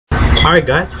Alright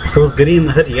guys, so it's Goody in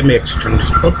the Hoodie. Let me actually turn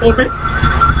this up a little bit.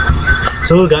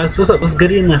 So guys, what's up? It's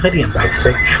Goody in the Hoodie. I'm back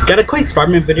today. Got a quick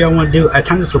Spiderman video I want to do. At the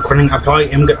time of this recording, I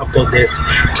probably am going to upload this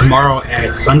tomorrow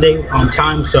at Sunday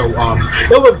time. So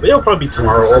it'll probably be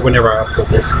tomorrow or whenever I upload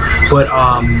this. But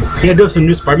yeah, there's some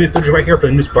new Spiderman footage right here for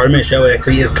the new Spiderman show. It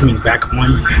actually is coming back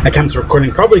on at the time of this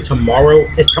recording. Probably tomorrow.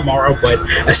 It's tomorrow, but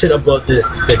I should upload this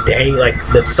the day, like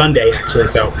the Sunday actually.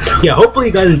 So yeah, hopefully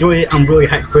you guys enjoy it. I'm really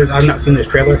hyped because I've not seen this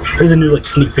trailer. There's a new like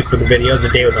sneak peek for the video. It's the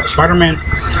day without Spider-Man.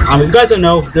 If you guys don't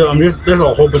know, there's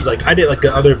a whole bunch, like I did like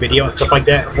the other video and stuff like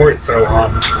that for it, so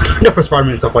you know, for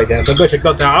Spider-Man and stuff like that. So go check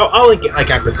out that. I'll link it like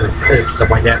after this stuff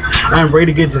like that. I'm ready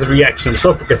to get this reaction. I'm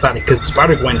so freaking excited because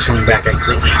Spider-Gwen is coming back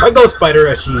actually. Or Ghost Spider,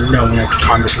 as you know, in the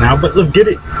comics now. But let's get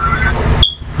it.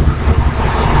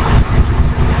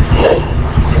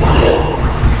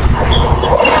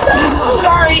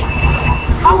 Sorry,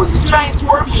 I was a giant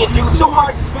scorpion, dude. So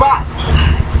hard to spot.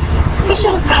 We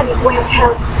should have gotten Gwen's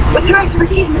help. With her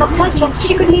expertise in the blood jump,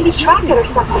 she could maybe track it or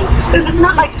something. Because it's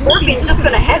not like Scorpion's just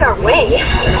gonna head our way.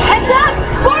 Heads up!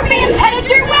 Scorpion's headed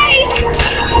your way!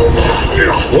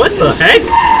 What the heck?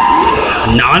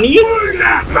 NANI?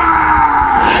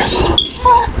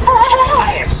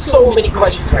 I have so many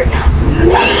questions right now.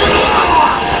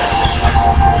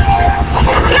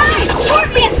 Guys!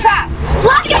 Scorpion trap!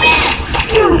 Lock him in!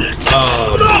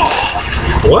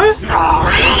 What?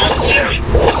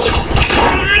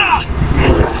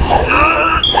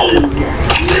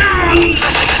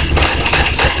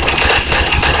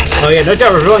 Oh yeah, no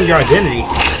doubt revealing your identity.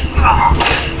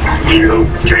 You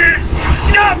can't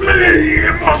stop me! I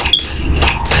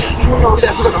don't know if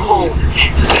that's gonna hold.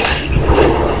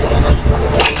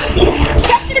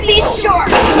 Just to be sure!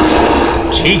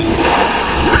 Jeez.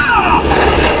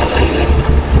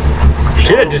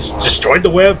 Should have just destroyed the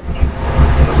web.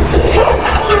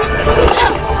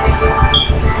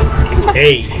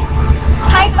 Hey.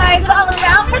 High fives all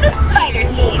around for the Spider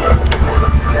team.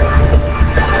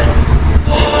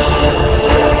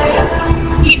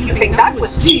 If you think that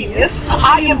was genius,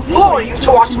 I implore you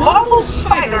to watch Marvel's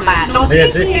Spider-Man on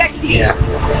VortexxSonic. Yeah.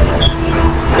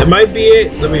 That might be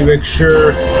it. Let me make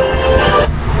sure.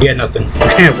 Yeah, nothing.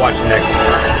 Watch next.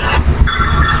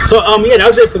 So yeah, that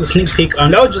was it for the sneak peek.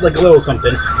 That was just like a little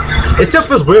something. It still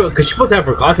feels weird because she's supposed to have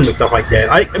her costume and stuff like that.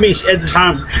 I mean, at the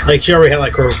time, like she already had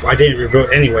like her identity revealed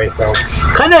anyway, so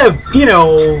kind of, you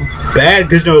know, bad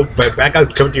because, you know, bad guys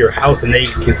come to your house and they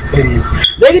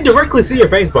can directly see your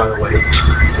face. By the way,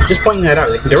 just pointing that out,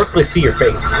 they can directly see your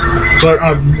face. But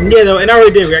yeah, though, and I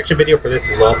already did a reaction video for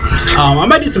this as well. I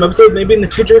might do some episodes maybe in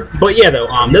the future, but yeah, though,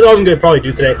 that's all I'm gonna probably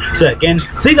do today. So again,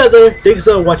 see you guys later. Thanks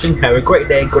for watching. Have a great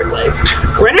day, great life,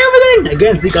 great everything.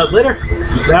 Again, see you guys later.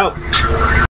 Peace out.